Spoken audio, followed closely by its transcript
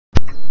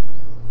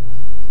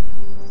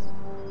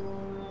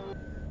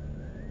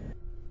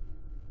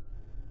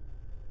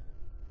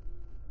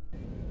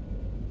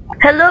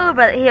Hello,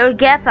 but here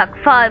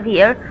Gapak 5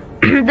 here,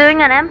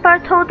 doing an Empire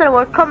Total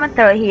War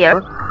commentary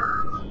here.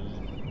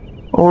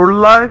 Or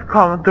live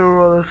commentary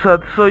rather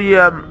said. So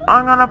yeah,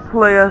 I'm gonna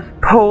play as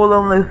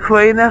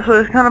Poland-Lithuania, so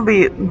it's gonna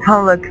be kind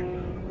of like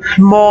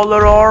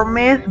smaller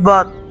armies,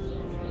 but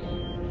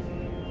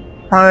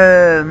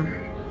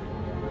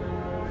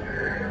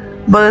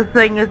the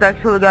thing is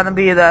actually gonna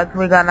be that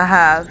we're gonna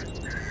have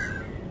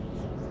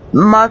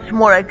much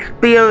more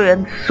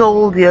experienced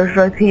soldiers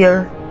right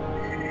here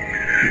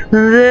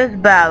in this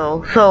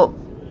battle. So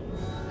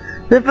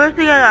the first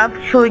thing I'm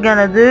actually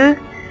gonna do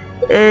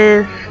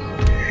is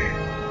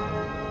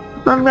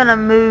I'm gonna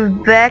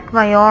move back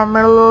my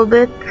army a little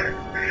bit.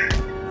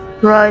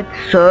 Right,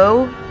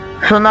 so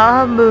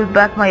now I've moved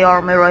back my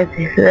army right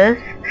like this.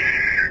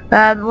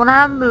 And when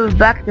I moved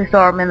back this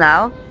army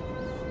now,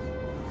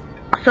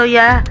 so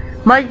yeah,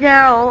 my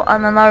general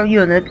on another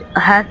unit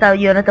has a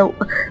unit of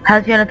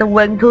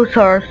winged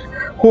hussars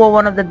who are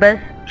one of the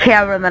best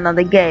cavalrymen on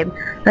the game.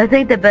 I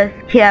think the best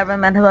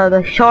cavalrymen who have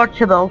a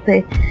charge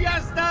ability.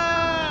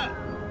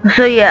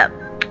 So yeah,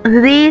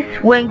 these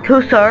winged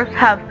hussars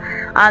have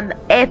an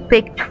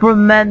epic,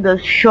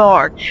 tremendous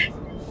charge.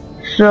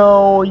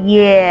 So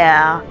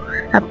yeah,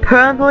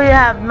 apparently they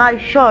have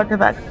nice charge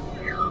effects.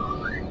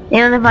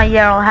 Even if my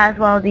general has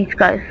one of these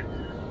guys.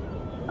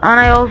 And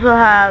I also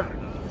have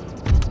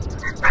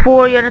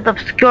 4 units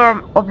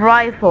of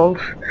rifles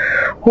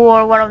who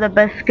are one of the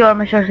best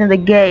skirmishers in the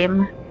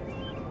game,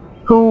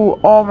 who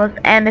almost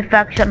any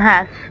faction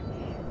has,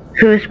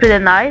 who is pretty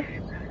nice,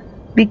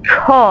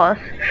 because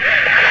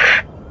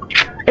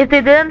if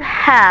they didn't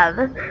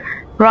have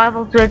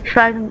rifles to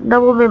extract,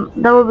 that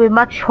would be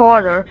much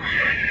harder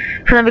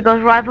for them,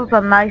 because rifles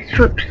are nice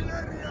troops.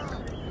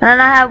 And then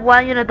I have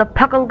 1 unit of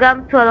puckle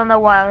guns, so I don't know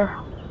why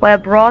I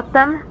brought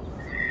them,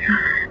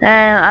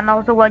 and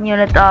also 1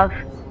 unit of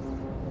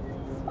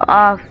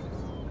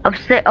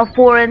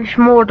 4-inch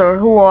mortar,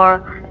 who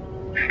are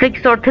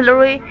fixed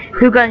artillery,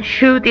 who can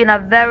shoot in a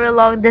very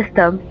long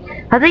distance.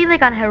 I think they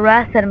can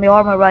harass enemy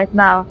armor right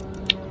now.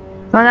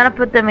 I'm gonna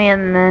put them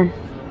in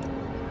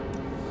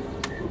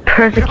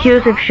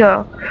percussive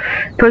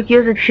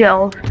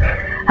shells.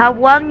 I have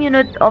 1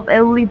 unit of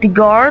elite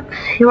guards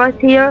right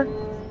here.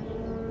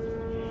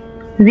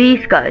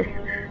 These guys.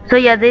 So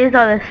yeah, these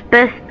are the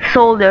best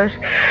soldiers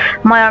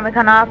my army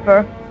can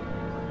offer.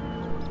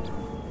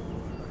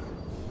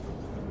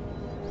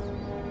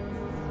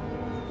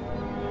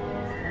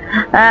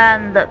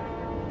 And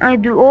I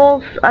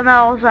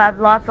also have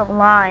lots of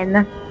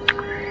line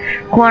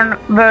who are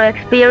very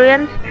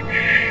experienced.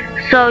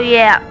 So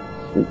yeah,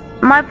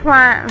 my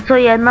plan. So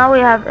yeah, now we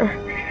have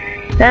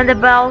then the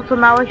bell. So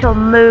now we shall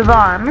move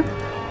on.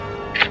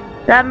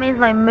 That means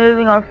like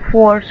moving our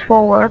force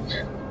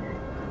forwards,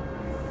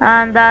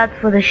 and that's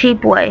for the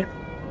sheep way.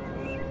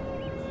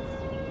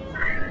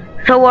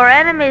 So our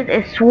enemies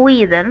is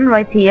Sweden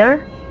right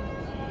here,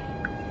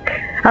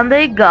 and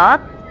they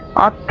got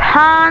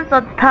tons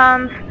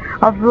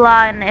of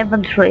line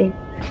infantry.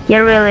 Yeah,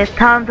 really,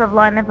 tons of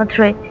line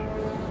infantry.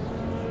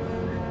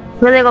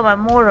 Where they got my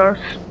mortars?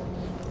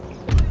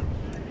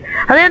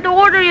 I didn't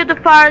order you to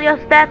fire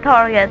just that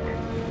target.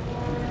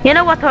 You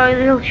know what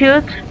target you'll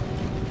shoot?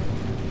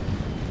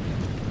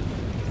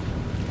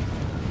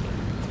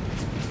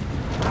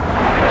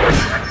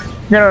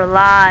 Their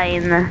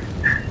line.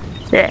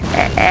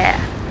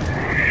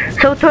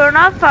 So turn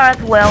off fire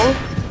at will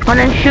and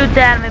then shoot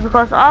the enemy,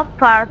 because off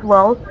fire at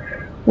will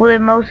be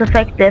most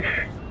effective.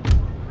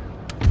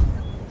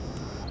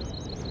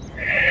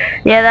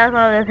 Yeah, that's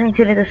one of the things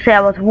you need to say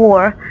about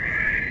war.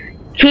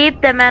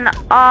 Keep the men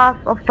off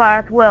of fire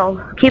at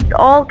will. Keep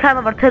all kind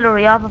of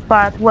artillery off of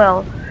fire at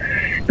will,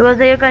 because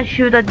then you can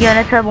shoot at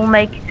units that will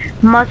make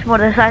much more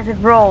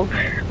decisive roles.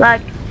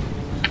 Like,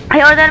 I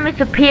heard enemy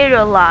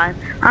superior line,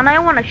 and I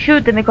want to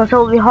shoot them because it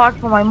will be hard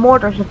for my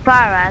mortars to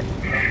fire at.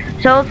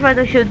 So I'll try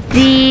to shoot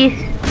these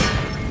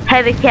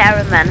heavy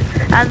cavalrymen,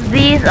 and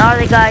these are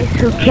the guys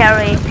who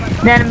carry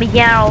the enemy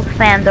general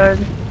standard.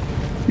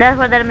 That's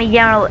what the enemy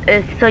general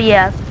is. So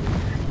yeah,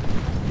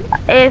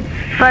 if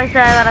I say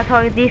I'm gonna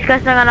target these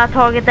guys, I'm gonna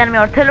target enemy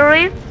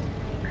artillery,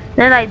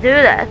 then I do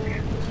that.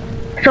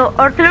 So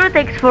artillery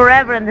takes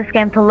forever in this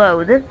game to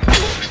load,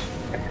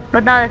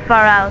 but now they're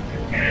far out.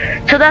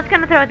 So that's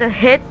gonna try to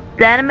hit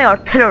the enemy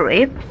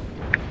artillery,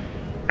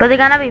 but they're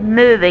gonna be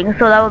moving,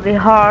 so that will be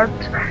hard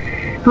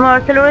for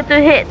artillery to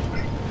hit.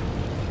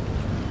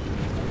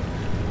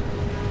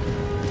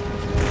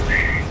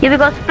 Yeah,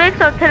 because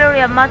fixed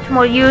artillery are much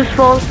more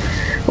useful.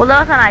 Well,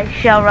 that's a nice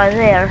shell right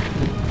there.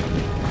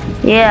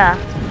 Yeah.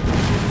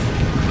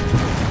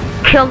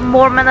 Killed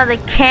more men than they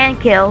can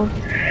kill.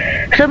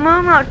 So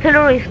moving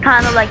artillery is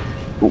kind of like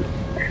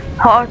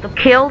hard to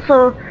kill,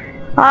 so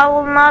I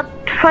will not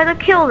try to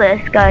kill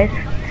this, guys.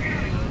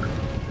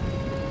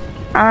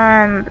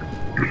 And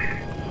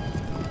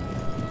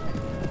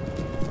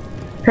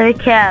so we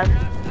can.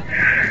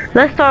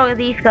 Let's target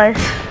these guys.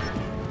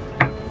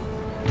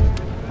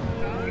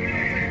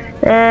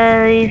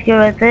 These go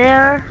right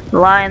there.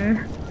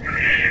 Line.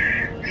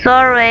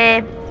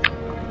 Sorry.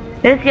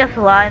 It's just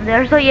a line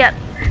there. So yeah,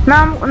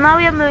 Now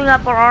we are moving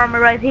up our army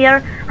right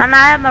here, and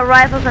I have my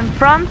rifles in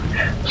front,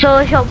 so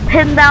I shall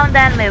pin down the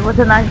enemy with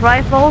a nice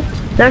rifle.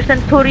 There's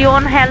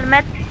Centurion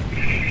helmet,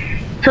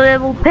 so it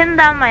will pin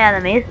down my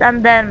enemies,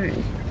 and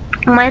then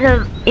my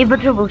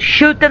infantry will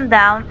shoot them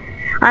down,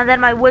 and then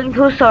my winged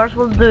hussars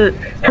will do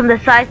some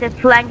decisive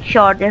flank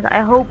charges.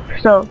 I hope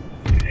so.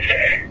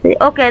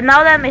 Okay,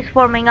 now the enemy is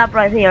forming up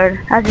right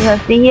here, as you can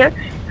see here,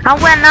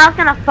 and we're now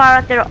gonna fire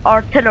at their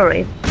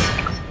artillery.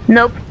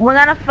 Nope, we're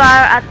gonna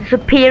fire at the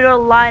superior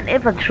line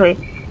infantry,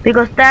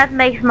 because that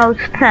makes most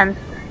sense.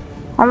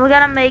 And we're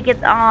gonna make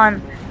it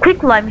on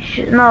quicklime,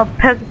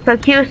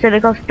 percussive,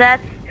 because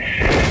that's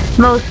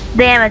most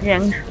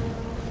damaging.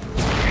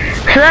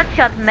 So that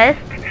shot missed,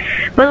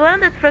 but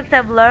one of the tricks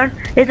I've learned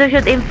is to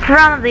shoot in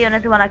front of the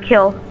unit you wanna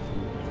kill.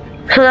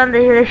 So then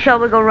the shot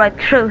will go right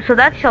through, so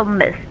that shot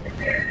missed.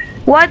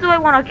 Why do I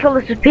wanna kill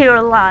the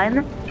superior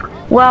line?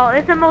 Well,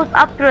 it's the most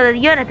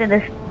upgraded unit in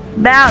this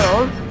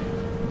battle.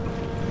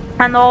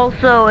 And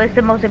also it's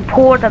the most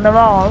important of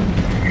all,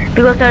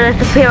 because they're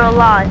the superior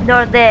line.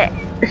 They're the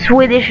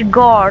Swedish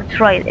guards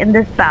right in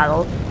this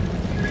battle.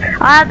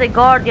 I have the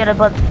guard unit,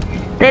 but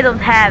they don't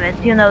have it,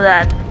 you know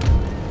that.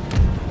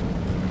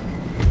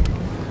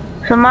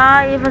 So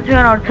my infantry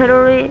and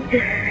artillery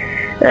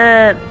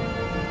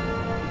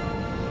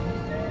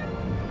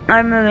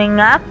are moving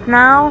up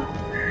now.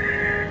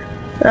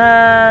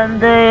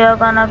 They are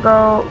gonna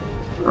go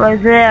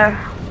right there.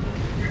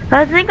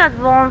 I think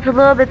advance a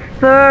little bit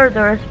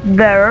further is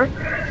better.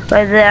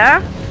 Right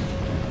there.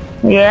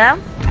 Yeah.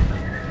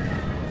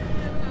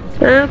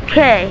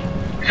 Okay.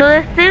 So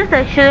it seems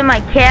they're shooting my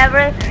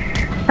cavalry,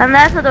 and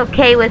that's not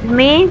okay with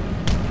me.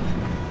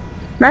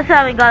 That's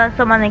how we got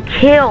so many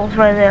kills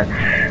right there.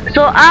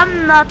 So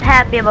I'm not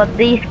happy about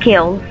these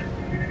kills.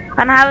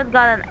 And I haven't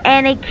gotten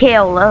any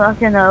kill, as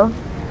you know.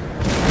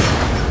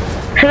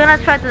 So we're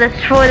gonna try to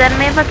destroy the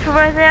enemy infantry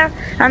right there.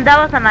 And that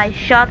was a nice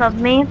shot of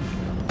me.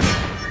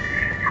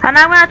 And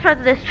I'm gonna try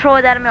to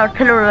destroy the enemy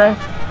artillery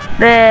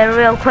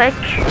real quick.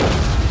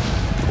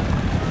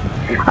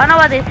 I know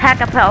what these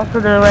hackers also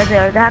do right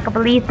there, the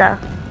Hackapolita.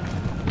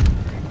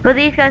 But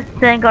these guys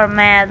think are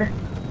mad.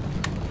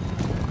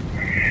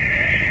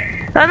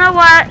 I don't know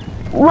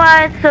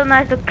why it's so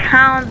nice to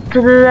count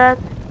to do that.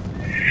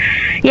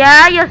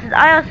 Yeah,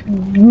 I just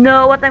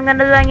know what I'm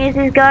gonna do against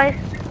these guys.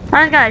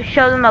 I'm just gonna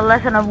show them a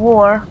lesson of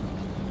war.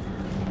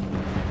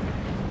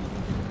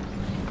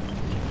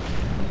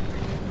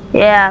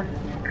 Yeah.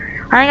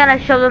 I'm gonna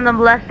show them the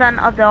lesson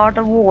of the art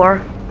of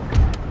war.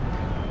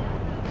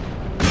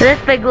 This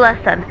big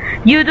lesson.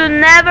 You do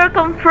never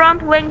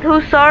confront winged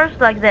hussars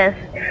like this.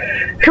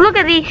 So look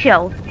at these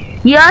shells.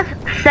 Yes,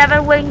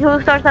 7 winged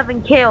hussars have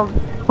been killed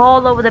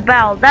all over the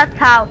battle. That's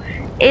how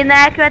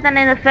inaccurate and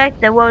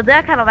ineffective. Well,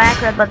 they're kind of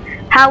accurate, but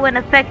how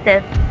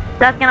ineffective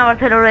that kind of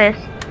artillery is.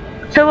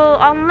 So we'll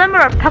unlimit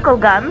our puckle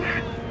guns,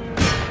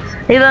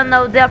 even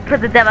though they're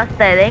pretty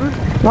devastating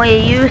when you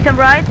use them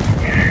right.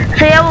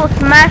 So yeah, we'll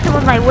smash them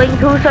with my winged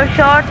hussar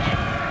charge.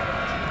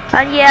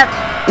 And yeah,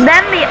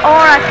 then we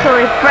are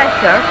actually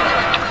fresher.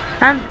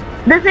 And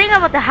the thing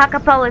about the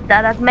Hackapolita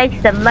that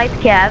makes them light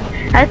cav,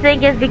 I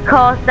think, is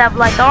because they have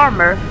light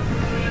armor.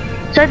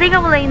 So I think I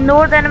will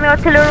ignore the enemy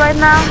artillery right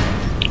now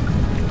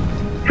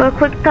for a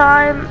quick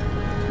time.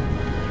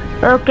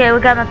 Okay, we're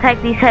gonna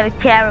attack these heavy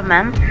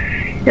cavalrymen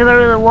if I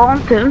really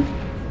want to.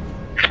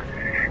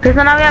 Because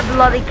now we have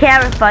bloody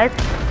cavalry fights,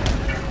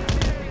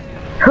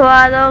 who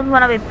I don't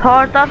want to be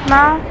part of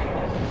now.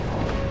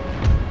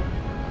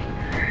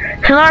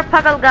 So now our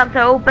puckle guns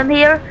are open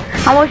here,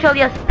 and we shall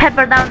just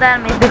pepper down the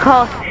enemies,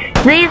 because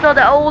these are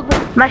the old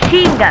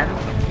machine guns.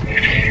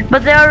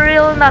 But they are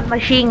really not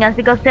machine guns,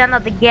 because they are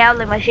not the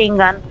Galley machine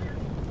gun.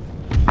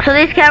 So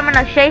these cavalrymen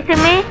are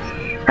chasing me,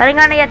 and I'm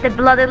gonna get the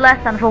bloody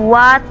lesson for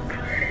what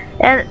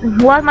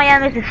my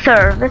enemies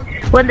deserve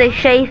when they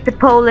chase the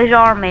Polish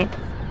army.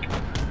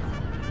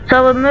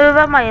 So we'll move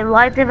up my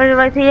light infantry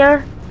right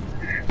here.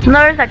 So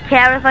now there's a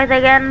cavalry fight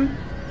again.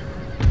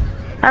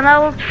 And I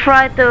will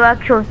try to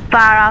actually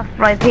fire off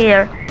right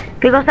here,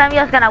 because I'm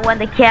just gonna win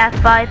the cat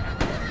fight.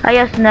 I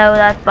just know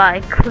that by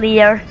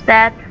clear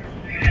stats.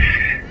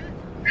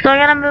 So I'm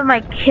gonna move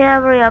my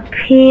cavalry up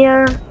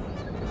here.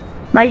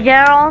 My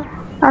general,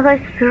 as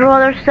I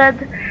rather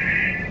said.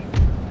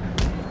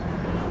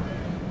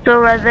 So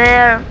right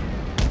there.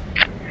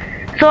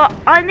 So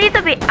I need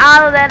to be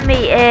out of the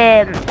enemy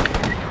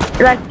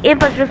like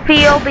infantry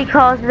field,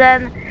 because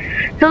then,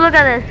 so look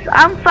at this,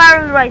 I'm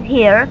firing right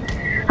here,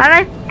 and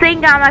I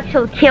think I'm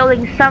actually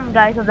killing some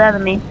guys of the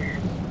enemy,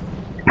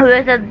 who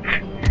isn't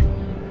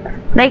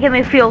making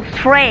me feel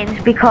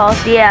strange,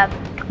 because yeah,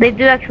 they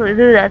do actually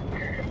do that.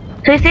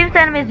 So it seems the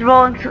enemy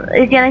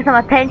is getting some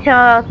attention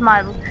about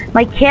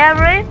my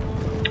cavalry,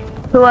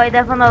 who I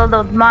definitely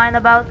don't mind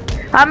about.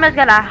 I'm just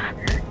gonna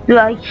do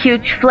a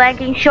huge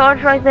flanking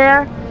charge right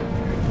there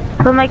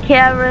for my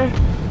cavalry.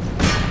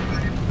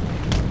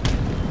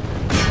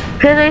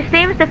 Because it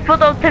seems the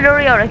foot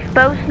artillery are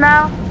exposed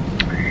now.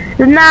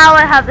 Now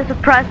I have the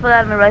surprise for the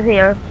enemy right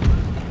here.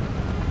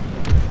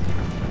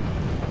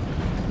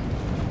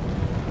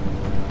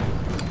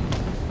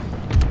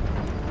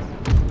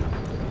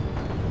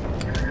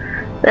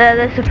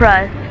 they're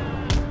surprised.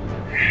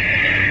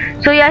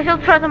 So yeah, I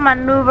should try to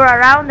maneuver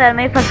around them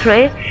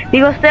infantry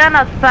because they're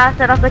not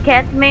fast enough to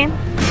catch me.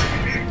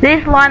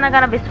 This line are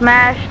gonna be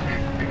smashed,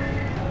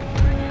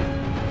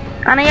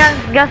 and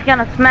I'm just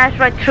gonna smash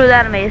right through the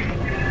enemies.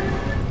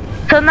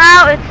 So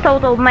now it's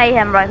total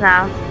mayhem right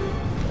now.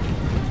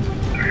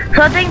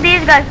 So I think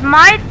these guys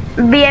might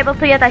be able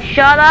to get a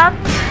shot off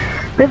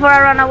before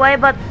I run away,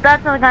 but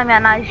that's not gonna be a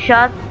nice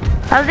shot.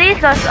 And these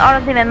guys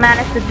aren't even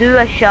managed to do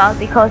a shot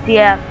because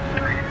yeah.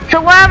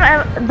 So why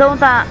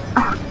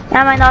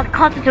am I not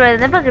concentrated in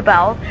the infantry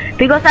battle?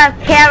 Because I have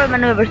carry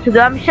maneuvers to do.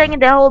 I'm shaking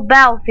the whole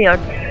battlefield.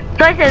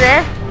 So I say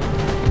this.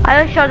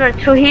 I just shot right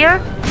through here.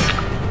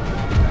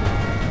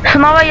 So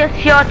now I just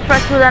shot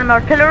right through the enemy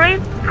artillery.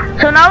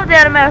 So now the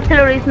enemy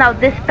artillery is now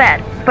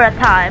dispatched for a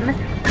time,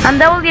 and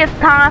that will give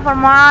time for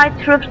my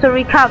troops to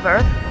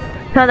recover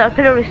from the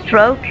artillery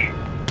stroke.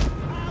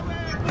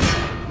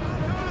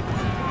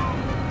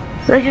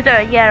 Let's shoot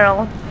a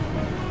Yarrow.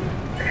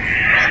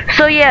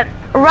 So yeah,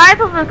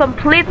 rifles will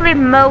completely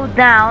mow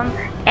down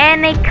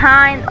any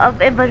kind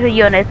of infantry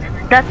unit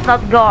that's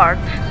not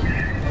guards.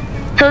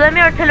 So the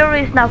enemy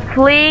artillery is now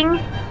fleeing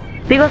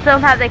because they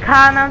don't have the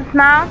cannons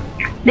now.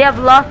 They have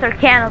lost their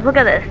cannons. Look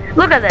at this.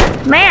 Look at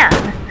this. Man!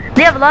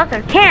 They have lost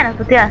their cannons,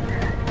 but yeah,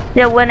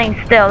 they're winning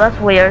still. That's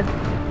weird.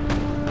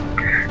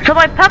 So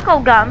my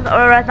puckle guns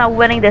are right now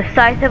winning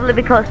decisively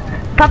because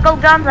puckle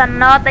guns are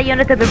not a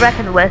unit to be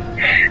reckoned with.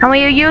 And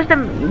when you use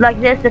them like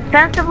this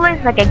defensively,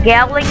 like a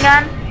Gatling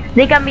gun,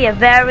 they can be a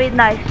very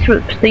nice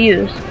troops to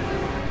use.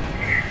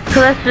 So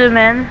let's zoom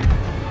in.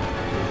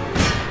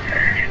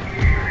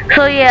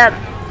 So yeah,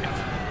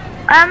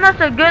 I'm not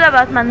so good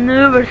about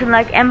maneuvers in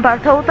like Empire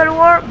Total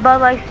War, but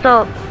like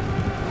so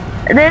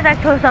there's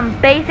actually some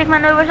basic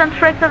maneuvers and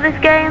tricks of this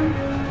game.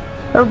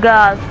 Oh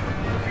god,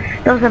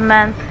 that was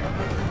immense.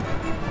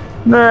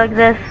 But like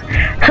this.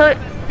 So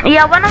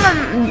yeah, one of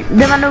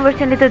the maneuvers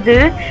you need to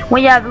do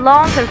when you have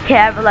launcher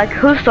cav like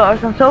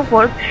hussars and so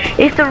forth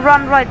is to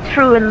run right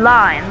through in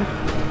line,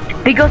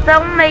 because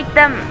that will make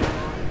them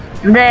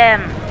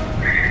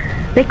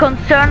the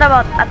concerned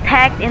about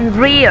attack in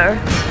rear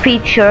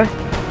feature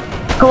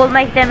will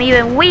make them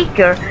even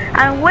weaker.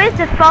 And with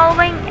the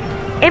following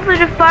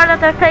infantry fire that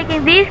they're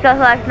taking, these guys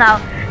are now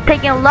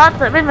taking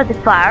lots of infantry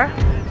fire.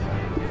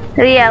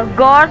 Yeah,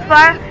 guard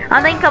fire,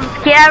 and then comes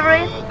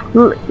cavalry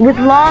with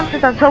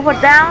launchers and so forth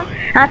down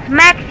and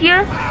smacks you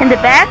in the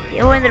back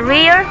or in the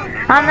rear,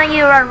 and then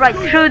you run right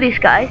through these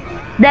guys.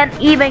 Then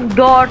even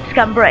guards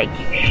can break.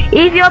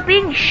 If you're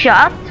being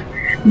shot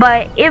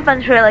by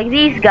infantry like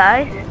these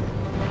guys,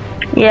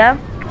 yeah,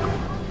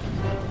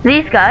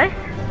 these guys,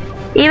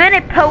 even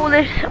if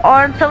Polish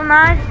aren't so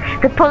nice,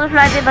 the Polish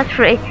light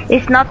infantry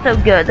is not so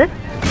good.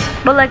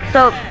 But like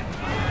so,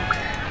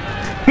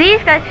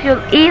 these guys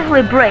should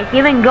easily break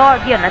even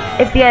guard units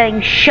if they're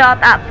getting shot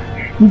up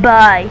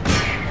by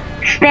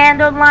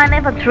standard line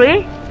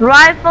infantry,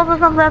 rifles or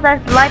something like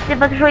that, light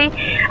infantry,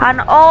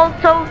 and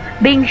also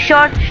being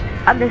shot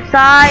on the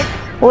side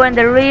or in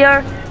the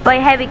rear by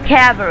heavy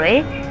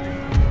cavalry.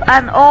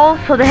 And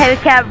also the heavy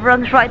cavalry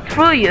runs right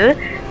through you,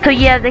 so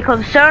you have the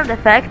concerned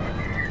effect.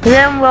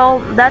 Then well,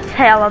 that's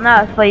hell on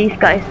earth for these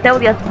guys. They will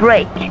just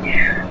break,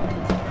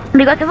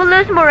 because if we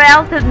lose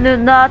morale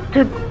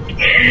to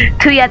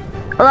get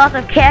a lot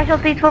of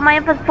casualties for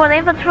the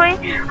infantry,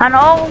 and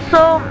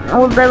also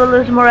they will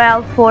lose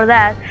morale for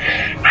that,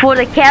 for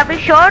the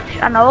cavalry charge,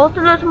 and also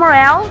lose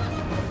morale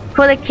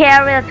for the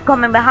cavalry that's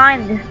coming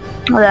behind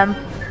them.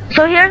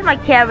 So here's my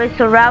cavalry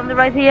surrounded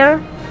right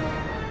here,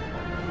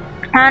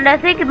 and I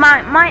think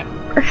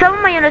some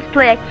of my units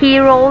play a key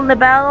role in the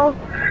battle.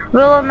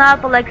 Will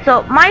not, but like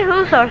so, my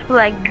hussars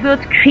play a good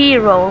key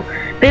role.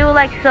 They will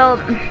like so.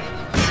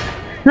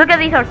 Look at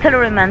these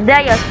artillerymen,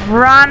 they're just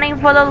running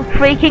for their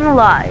freaking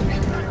lives.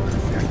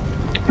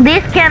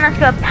 These cannons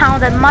could have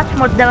pounded much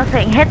more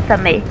devastating hits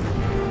than me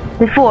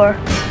before,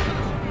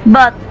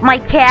 but my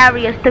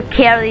carriers took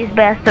care of these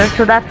bastards,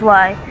 so that's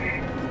why.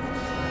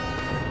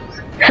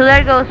 So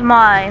there goes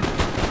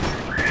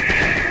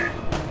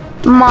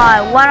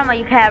one of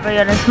my cavalry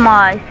units,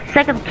 my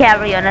second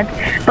cavalry unit,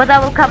 but I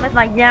will come with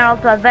my general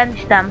to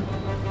avenge them,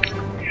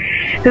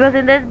 because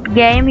in this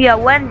game you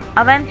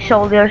avenge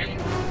soldiers.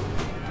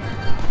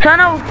 So I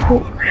know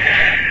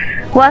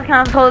what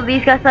kind of soldier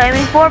these guys are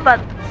aiming for, but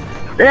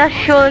they're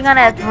surely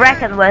gonna get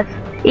reckoned with,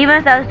 even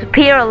if that's a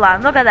superior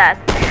line. Look at that,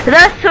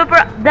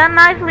 they're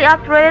nicely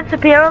upgraded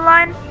superior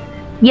line,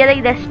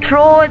 getting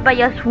destroyed by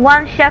just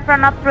one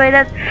chevron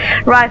upgraded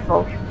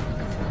rifles.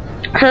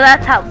 So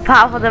that's how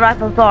powerful the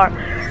rifles are,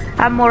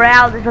 and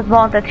morale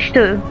disadvantage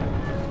too.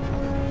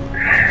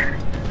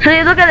 So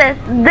you look at this,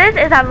 this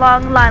is a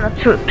long line of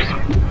troops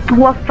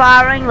who are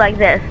firing like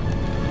this.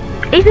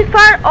 If you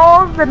fire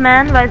all the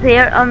men right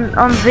here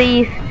on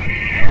this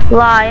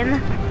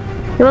line,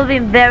 it will be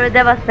very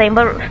devastating,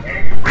 but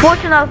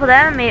fortunately for the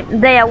enemy,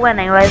 they are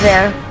winning right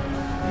there.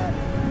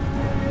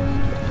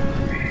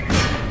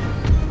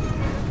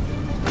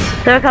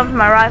 So here comes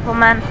my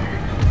rifleman.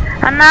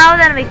 And now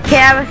then we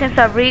cavalry seems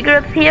to have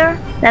regrouped here.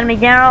 enemy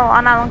general,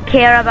 and I don't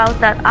care about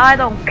that. I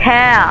don't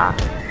care.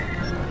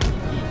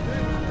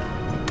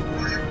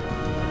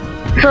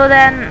 So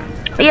then,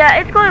 yeah,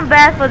 it's going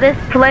bad for this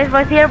place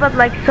right here, but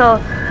like so.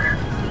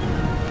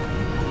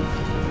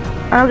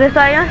 Okay, so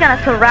I'm just gonna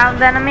surround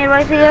the enemy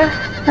right here,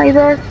 like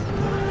this.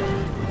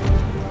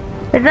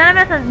 If the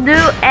enemy doesn't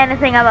do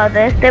anything about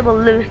this, they will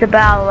lose the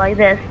battle like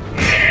this.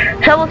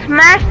 So we'll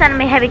smash the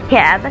enemy heavy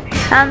cab,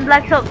 and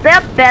like so,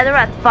 they're better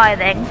at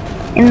fighting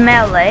in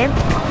melee.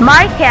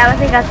 My cab I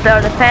think has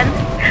better defense,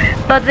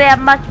 but they have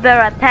much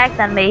better attack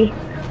than me.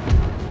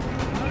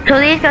 So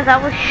these guys, I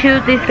will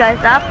shoot these guys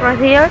up right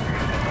here.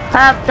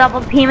 I'm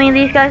double teaming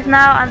these guys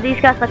now, and these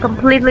guys are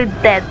completely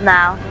dead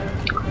now.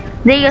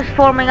 They're just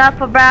forming up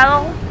for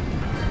battle,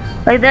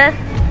 like this.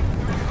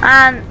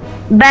 And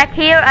back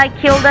here, I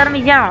killed the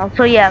enemy general.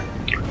 So yeah.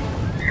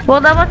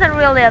 Well, that wasn't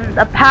really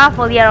a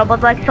powerful hero,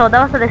 but like so,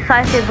 that was a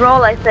decisive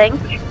role, I think.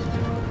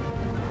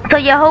 So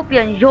yeah, I hope you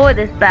enjoyed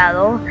this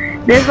battle.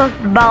 This was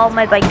the battle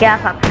made by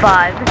Gapak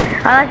 5,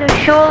 and I should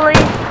surely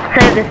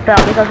save this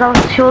battle because that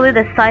was surely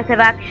decisive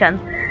action.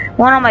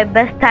 One of my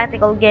best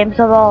tactical games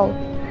of all.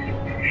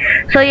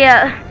 So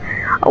yeah,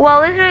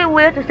 well, it's really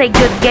weird to say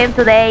good game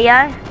to the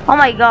AI. Oh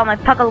my god, my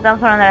puckle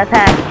guns are under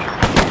attack.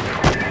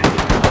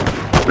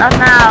 Not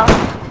now.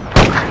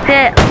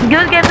 The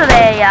good game to the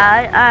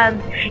AI, and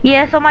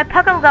yeah, so my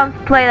puckle guns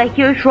played a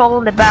huge role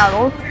in the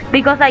battle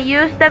because I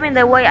used them in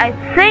the way I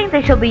think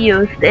they should be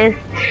used, is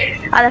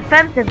a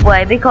defensive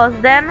way, because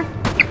then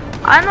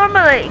I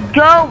normally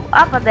go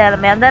up at the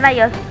enemy and then I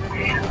just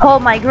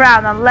hold my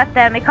ground and let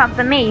the enemy come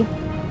to me.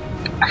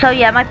 So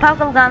yeah, my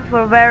puckle guns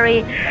were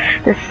very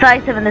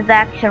decisive in this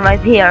action right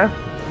here,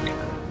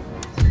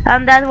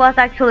 and that was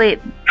actually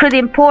pretty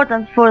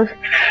important for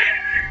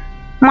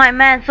my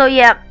man. So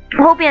yeah,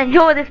 hope you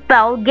enjoyed this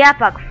battle.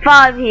 Gapak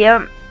 5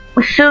 here.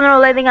 Sooner or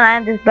later gonna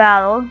end this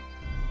battle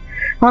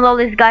when all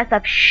these guys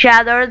have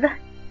shattered.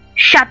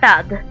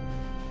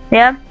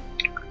 Yeah.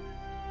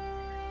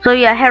 So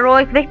yeah,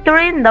 heroic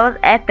victory. That was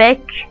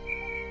epic.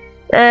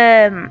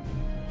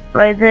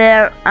 Right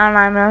there, and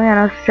I'm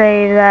gonna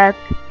say that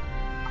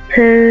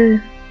to.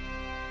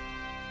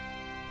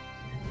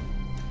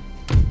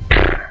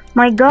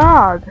 My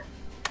God.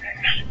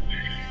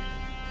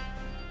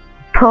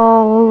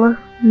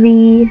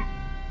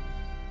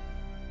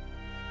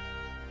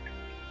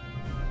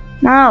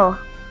 No.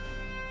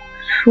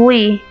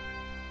 Sweet.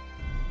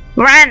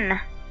 Run!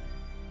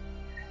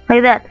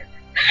 Like that.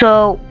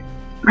 So,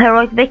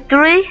 heroic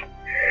victory.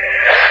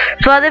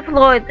 So I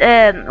deployed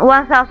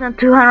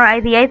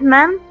 1,288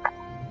 men.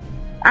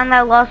 And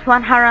I lost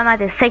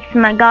 196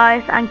 men,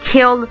 guys, and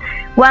killed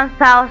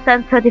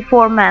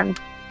 1,034 men.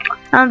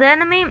 And the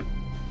enemy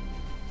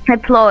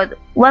deployed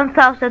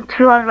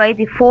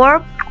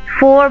 1,284,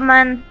 4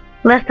 men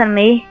less than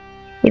me,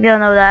 if you don't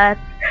know that.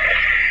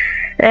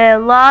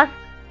 Lost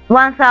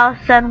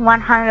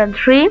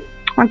 1,103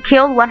 and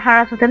killed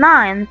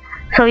 129.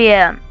 So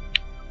yeah.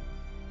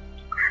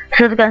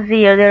 So you can see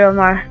here, there are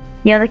more,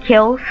 the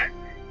kills.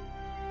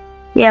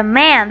 Yeah,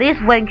 man, these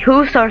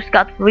Vancouver's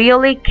got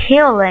really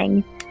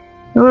killing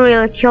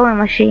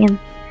machine.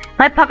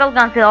 My puckle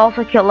guns did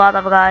also kill a lot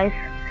of guys.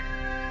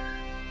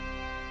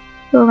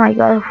 Oh my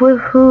god,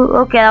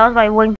 okay, that was my wing.